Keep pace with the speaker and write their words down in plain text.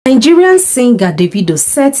Nigerian singer Davido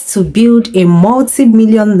set to build a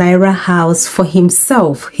multi-million naira house for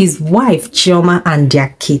himself, his wife Chioma and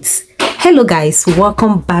their kids. Hello guys,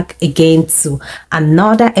 welcome back again to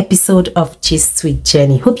another episode of Gist with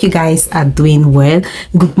Jenny. Hope you guys are doing well.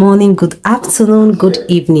 Good morning, good afternoon, good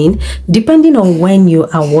evening, depending on when you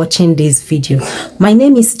are watching this video. My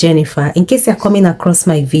name is Jennifer. In case you're coming across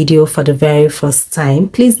my video for the very first time,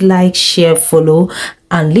 please like, share, follow,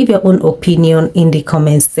 and leave your own opinion in the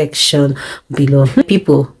comment section below.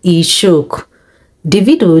 People, he shook.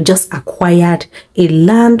 Davido just acquired a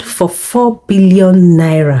land for 4 billion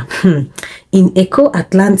naira in Eko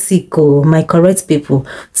Atlantico. My correct people,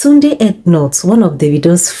 Tunde Ednot, one of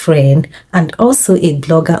Davido's friend and also a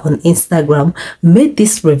blogger on Instagram, made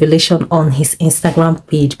this revelation on his Instagram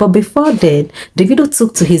page. But before then, Davido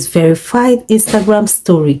took to his verified Instagram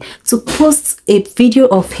story to post a video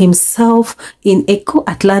of himself in Eko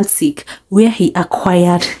Atlantic where he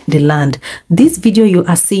acquired the land. This video you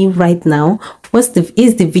are seeing right now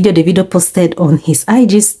is the video Davido posted on his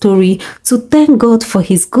IG story to thank God for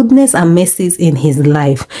his goodness and mercies in his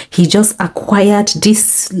life. He just acquired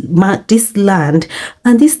this land,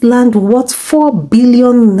 and this land worth 4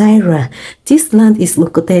 billion naira. This land is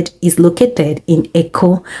located in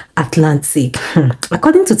Eko Atlantic.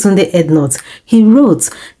 According to Tunde Ednot, he wrote,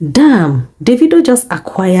 "Damn, Davido just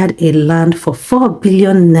acquired a land for 4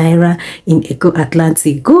 billion naira in Eko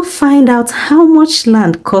Atlantic. Go find out how much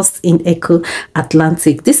land costs in Eko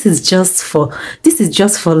Atlantic. This is just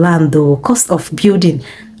for land though. Cost of building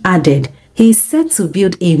added. He is set to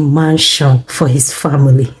build a mansion for his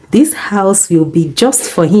family. This house will be just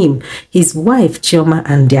for him, his wife Chioma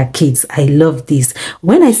and their kids." I love this.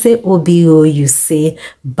 When I say OBO, you say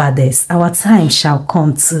baddest. Our time shall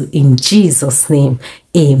come too, in Jesus' name.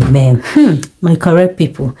 Amen. My correct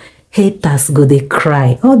people. Haters go they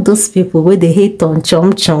cry. All those people where they hate on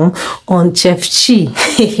Chom, on Chef Chi.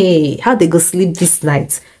 Hey, how they go sleep this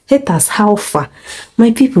night? Haters, how far?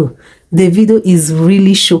 My people, the video is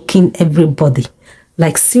really shocking everybody.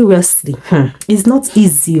 Like seriously, it's not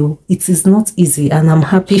easy. It is not easy, and I'm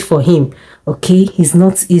happy for him. Okay, it's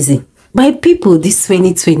not easy. My people, this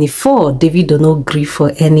 2024, Davido no grief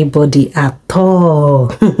for anybody at all.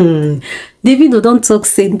 Davido don't talk,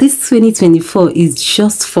 say this 2024 is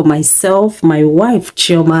just for myself, my wife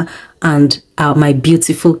Chioma, and my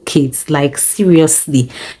beautiful kids. Like seriously,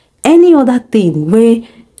 any other thing where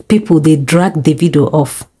people they drag Davido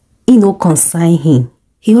off, consign him.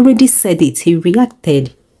 He already said it. He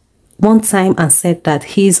reacted one time and said that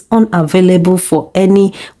he's unavailable for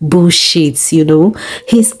any bullshit.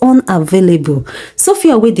 He's unavailable.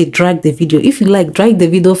 Sophia, where they drag the video, if you like, drag the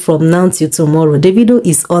video from now till tomorrow. Davido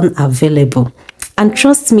is unavailable, and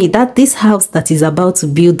trust me that this house that is about to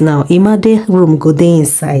build now, Imade room go there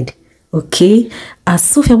inside. Okay, as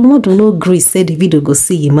Sophia mama do not agree, say Davido go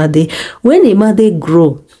see Imade. When Imade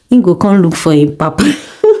grow, he go come look for him papa.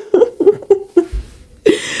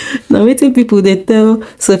 Now, waiting people they tell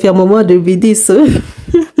Sophia Mama to be this. So,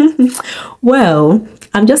 well,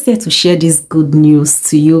 I'm just here to share this good news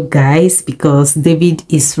to you guys because David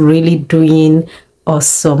is really doing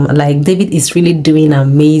awesome. Like David is really doing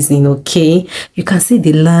amazing. Okay, you can see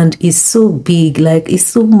the land is so big, like it's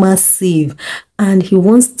so massive, and he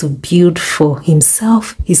wants to build for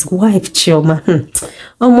himself, his wife Chioma.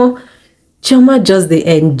 Chioma just they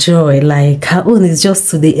enjoy, like her own is just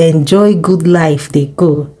to they enjoy good life. They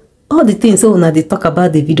go. All the things now they talk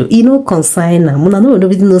about the video, consign her.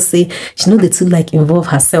 Nobody know say she know they too like involve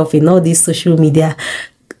herself in all this social media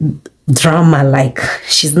drama. Like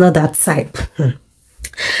she's not that type.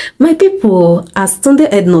 My people, as Tunde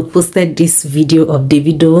Ednot posted this video of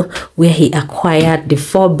Davido where he acquired the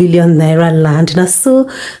 4 billion naira land. Now so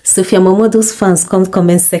Sophia Momodo's fans come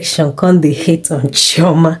comment section, come they hate on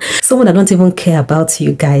Chioma. Someone that don't even care about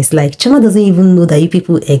you guys. Like Chioma doesn't even know that you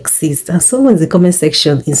people exist. And someone in the comment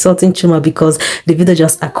section insulting Chioma because Davido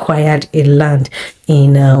just acquired a land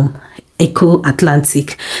in Eko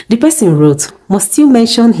Atlantic. The person wrote, "Must you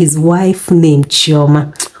mention his wife named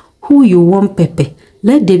Chioma? Who you want, Pepe?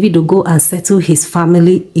 Let Davido go and settle his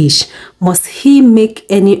family-ish. Must he make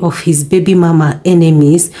any of his baby mama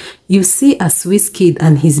enemies? You see a sweet kid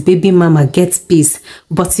and his baby mama gets peace.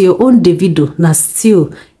 But your own Davido, now still,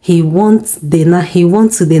 he wants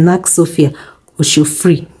to knock Sophia. Ushu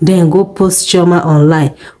free. Then go post Chioma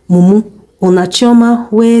online. Mumu, una Chioma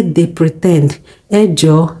where they pretend.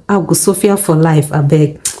 Ejo, I'll go Sophia for life, I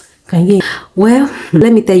beg." Can you? Well,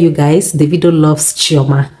 let me tell you guys, Davido loves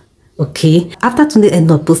Chioma. Okay, after Tunde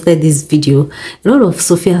Ednot posted this video, a lot of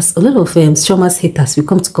Chioma's haters will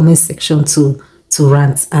come to comment section to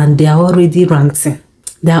rant, and they are already ranting.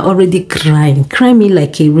 They are already crying me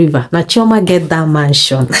like a river. Now Chioma get that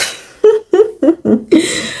mansion.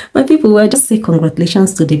 My people, will just say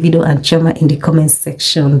congratulations to Davido and Chioma in the comment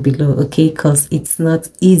section below, okay? Because it's not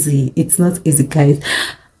easy. It's not easy, guys.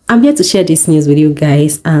 I'm here to share this news with you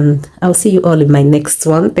guys, and I'll see you all in my next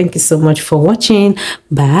one. Thank you so much for watching.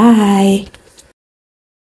 Bye.